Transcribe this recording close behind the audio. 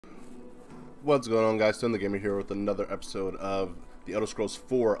What's going on, guys? StoneTheGamer here with another episode of the Elder Scrolls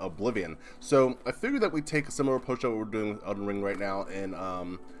 4 Oblivion. So I figured that we'd take a similar approach to what we're doing with Elden Ring right now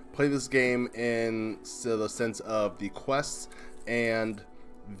and play this game in the sense of the quests and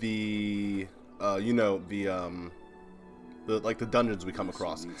the the dungeons we come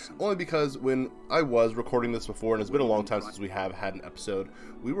across. Only because when I was recording this before, and it's been a long time since we have had an episode,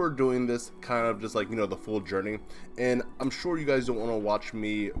 we were doing this kind of just like, the full journey. And I'm sure you guys don't want to watch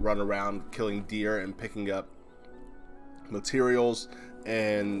me run around killing deer and picking up materials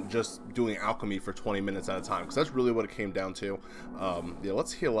and just doing alchemy for 20 minutes at a time, because that's really what it came down to. Yeah,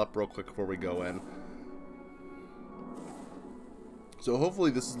 let's heal up real quick before we go in. So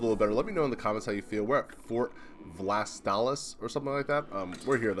hopefully this is a little better. Let me know in the comments how you feel. We're at Fort Vlastarus or something like that.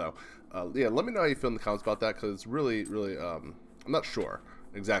 We're here though. Yeah, let me know how you feel in the comments about that, because it's really, I'm not sure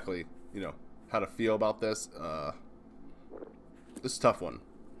exactly, how to feel about this. This is a tough one.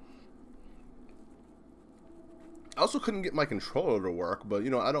 I also couldn't get my controller to work, but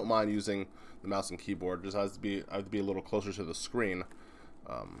I don't mind using the mouse and keyboard. Just I have to be a little closer to the screen.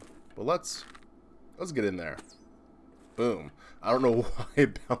 But let's get in there. Boom. I don't know why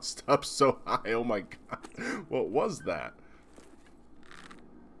it bounced up so high. Oh my god. What was that?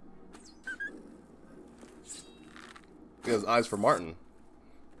 He has eyes for Martin.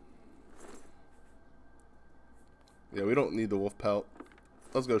 Yeah, we don't need the wolf pelt.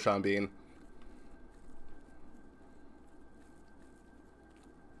 Let's go, Sean Bean.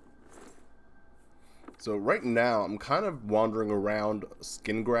 So right now, I'm kind of wandering around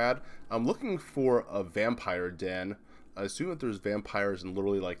Skingrad. I'm looking for a vampire den. I assume that there's vampires in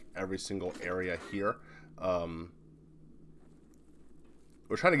literally like every single area here. We're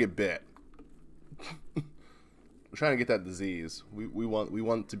trying to get bit. We're trying to get that disease. We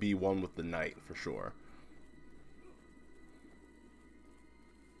want to be one with the night for sure.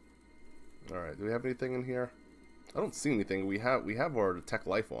 All right, do we have anything in here? I don't see anything. We have our detect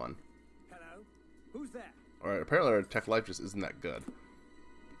life on. Hello? Who's that? All right, apparently our detect life just isn't that good.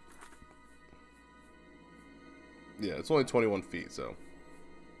 Yeah, it's only 21 feet, so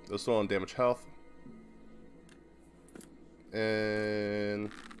those still on damage health. And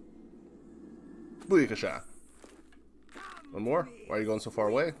Booyakasha. One more? Why are you going so far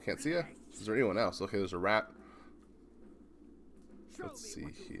away? Can't see you. Is there anyone else? Okay, there's a rat. Let's see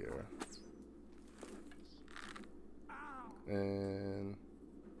here. And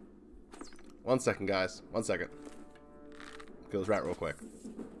 1 second, guys. 1 second. Kill this rat real quick.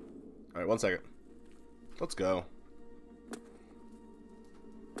 Alright, 1 second. Let's go.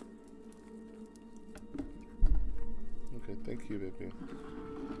 Okay, thank you, baby.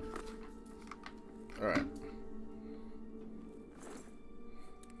 Alright.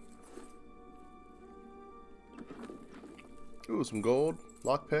 Ooh, some gold.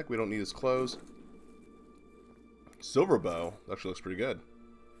 Lockpick. We don't need his clothes. Silver bow. Actually looks pretty good.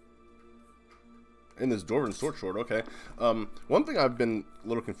 And this Dwarven sword. Okay. One thing I've been a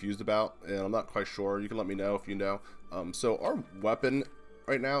little confused about, and I'm not quite sure. You can let me know if you know. So our weapon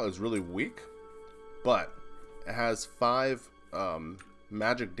right now is really weak, but it has 5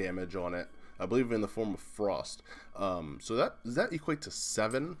 magic damage on it. I believe in the form of frost. So does that equate to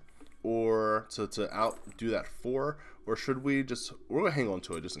 7, or to outdo that 4, or should we just we're gonna hang on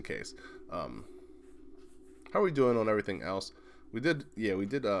to it just in case. How are we doing on everything else? We did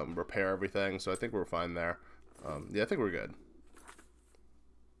repair everything, so I think we're fine there. Yeah, I think we're good.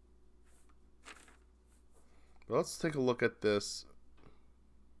 But let's take a look at this.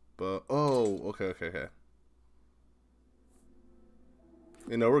 But oh, okay.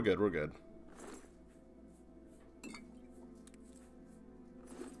 We're good. We're good.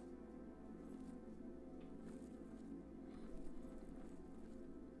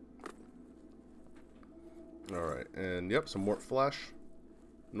 Alright, and yep, some wart flesh.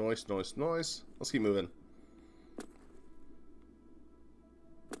 Nice. Let's keep moving.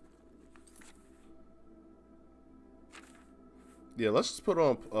 Yeah, let's just put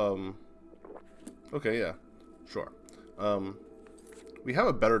on, okay, yeah, sure. We have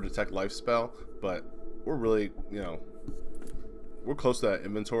a better detect life spell, but we're really, we're close to that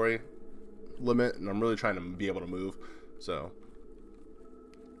inventory limit, and I'm really trying to be able to move, so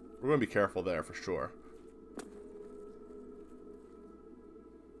we're going to be careful there for sure.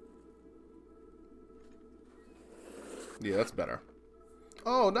 Yeah, that's better.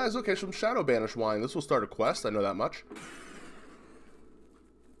 Oh, nice. Okay, some Shadow Banish wine. This will start a quest. I know that much.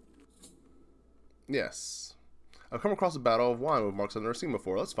 Yes. I've come across a battle of wine with marks I've never seen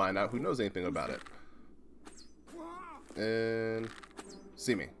before. Let's find out who knows anything about it. And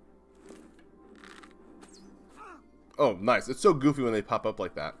see me. Oh, nice. It's so goofy when they pop up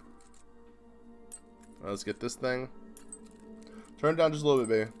like that. Let's get this thing. Turn it down just a little bit,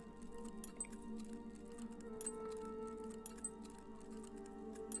 baby.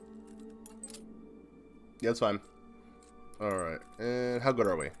 Yeah, it's fine. Alright, and how good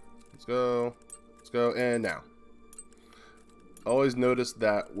are we? Let's go. Let's go, and now. Always notice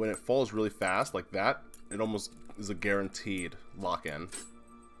that when it falls really fast, like that, it almost is a guaranteed lock-in.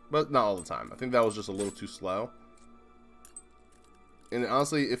 But not all the time. I think that was just a little too slow. And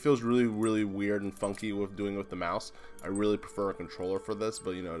honestly, it feels really, really weird and funky with doing it with the mouse. I really prefer a controller for this,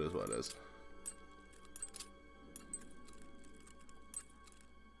 but you know, it is what it is.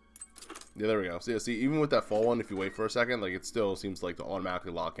 Yeah, there we go. So, yeah, see, even with that fall one, if you wait for a second, like, it still seems like to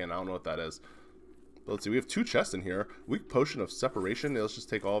automatically lock in. I don't know what that is. But let's see, we have 2 chests in here. Weak potion of separation. Yeah, let's just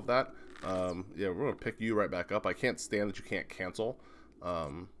take all of that. Yeah, we're going to pick you right back up. I can't stand that you can't cancel.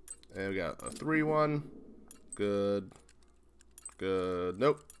 And we got a 3-1. Good. Good.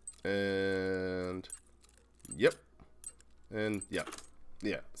 Nope. And yep. And yep.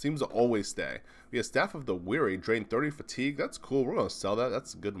 Yeah, seems to always stay. We have Staff of the Weary, drain 30 fatigue. That's cool. We're going to sell that.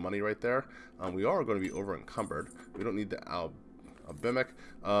 That's good money right there. We are going to be over encumbered. We don't need the Albimic.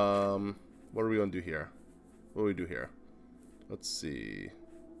 What are we going to do here? What do we do here? Let's see.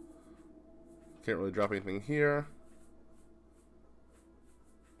 Can't really drop anything here.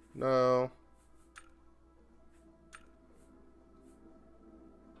 No.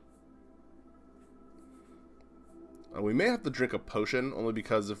 We may have to drink a potion, only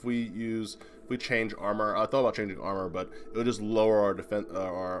because if we change armor, I thought about changing armor, but it would just lower our defense,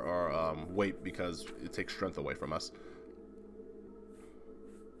 our weight, because it takes strength away from us.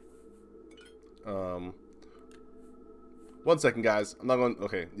 1 second, guys. I'm not going.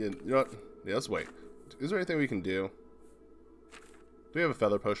 Okay, yeah, you know what? Yeah, let's wait. Is there anything we can do? Do we have a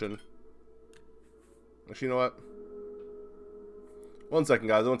feather potion? Actually, you know what? 1 second,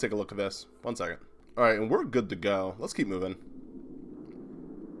 guys. I want to take a look at this. 1 second. Alright, and we're good to go. Let's keep moving.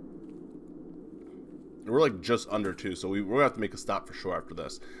 We're like just under 2, so we're going to have to make a stop for sure after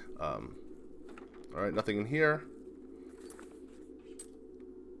this. Alright, nothing in here.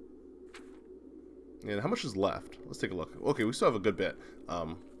 And how much is left? Let's take a look. Okay, we still have a good bit.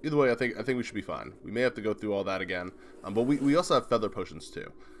 Either way, I think we should be fine. We may have to go through all that again. But we also have feather potions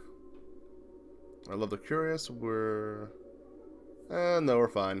too. I love the curious. No, we're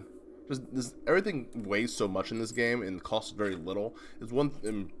fine. Everything weighs so much in this game and costs very little. It's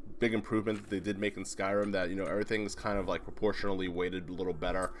one big improvement that they did make in Skyrim, that, you know, everything's kind of like proportionally weighted a little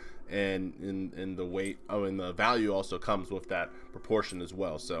better, and in the weight, and the value also comes with that proportion as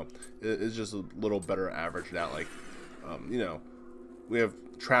well. So it's just a little better averaged out. Like, you know, we have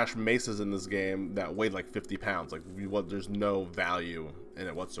trash maces in this game that weigh like 50 pounds. Like, there's no value in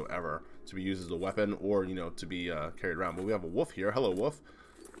it whatsoever to be used as a weapon, or, you know, to be carried around. But we have a wolf here. Hello, wolf.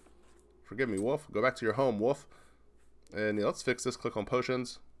 Forgive me, wolf. Go back to your home, wolf. And yeah, let's fix this. Click on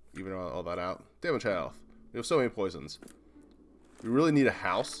potions. Even all that out. Damage health. We have so many poisons. We really need a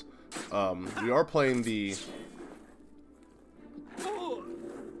house. We are playing the...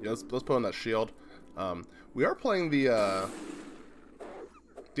 Yeah, let's put on that shield. We are playing the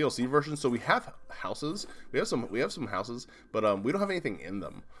DLC version, so we have houses. We have some houses, but we don't have anything in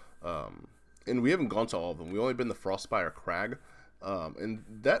them. And we haven't gone to all of them. We've only been to Frostspire Crag. And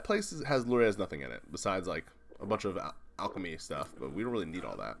that place literally has nothing in it besides like a bunch of alchemy stuff, but we don't really need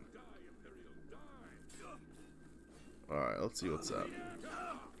all that. Alright, let's see what's up.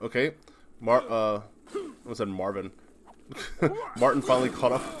 Okay, I said Marvin. Martin finally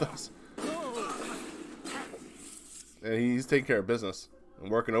caught up with us. And he's taking care of business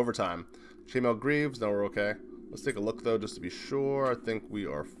and working overtime. Chainmail Greaves, now we're okay. Let's take a look though, just to be sure. I think we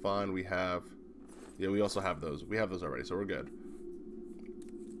are fine. We have, yeah, we also have those. We have those already, so we're good.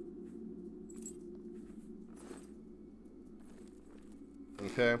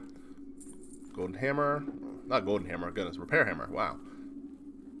 Okay. Golden hammer. Not golden hammer, goodness. Repair hammer. Wow.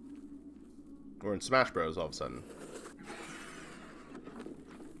 We're in Smash Bros all of a sudden.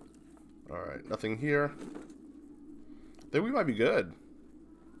 Alright, nothing here. I think we might be good.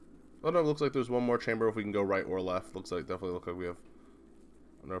 Oh no, it looks like there's one more chamber if we can go right or left. Definitely look like we have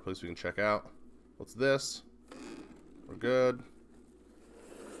another place we can check out. What's this? We're good.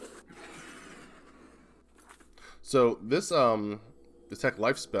 So this Detect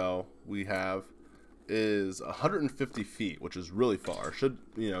Life spell we have is 150 feet, which is really far. Should,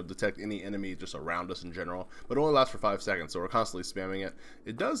 you know, detect any enemy just around us in general, but it only lasts for 5 seconds, so we're constantly spamming it.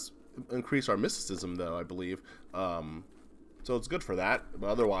 It does increase our mysticism though, I believe. So it's good for that, but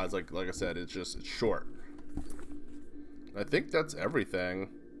otherwise, like I said, it's short. I think that's everything.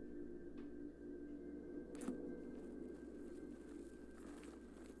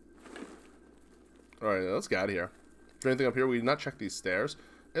 Alright, let's get out of here. Is there anything up here? We did not check these stairs.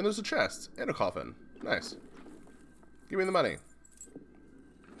 And there's a chest and a coffin. Nice. Give me the money.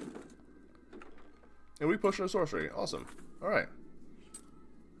 And we push no sorcery. Awesome. Alright.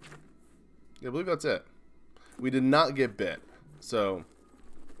 Yeah, I believe that's it. We did not get bit. So,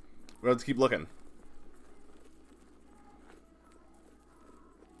 we're going to have to keep looking.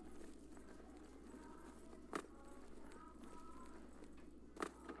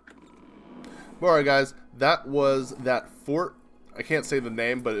 Alright guys, that was that fort. I can't say the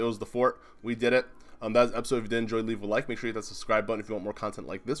name, but it was the fort. We did it. That was the episode. If you did enjoy, leave a like. Make sure you hit that subscribe button if you want more content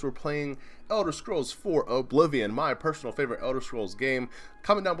like this. We're playing Elder Scrolls 4 Oblivion, my personal favorite Elder Scrolls game.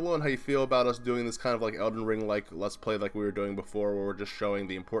 Comment down below on how you feel about us doing this kind of like Elden Ring like let's play like we were doing before, where we're just showing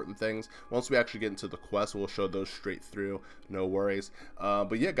the important things. Once we actually get into the quest, we'll show those straight through. No worries.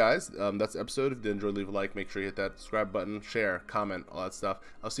 But yeah, guys, that's the episode. If you did enjoy, leave a like. Make sure you hit that subscribe button, share, comment, all that stuff.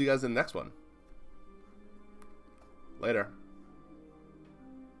 I'll see you guys in the next one. Later.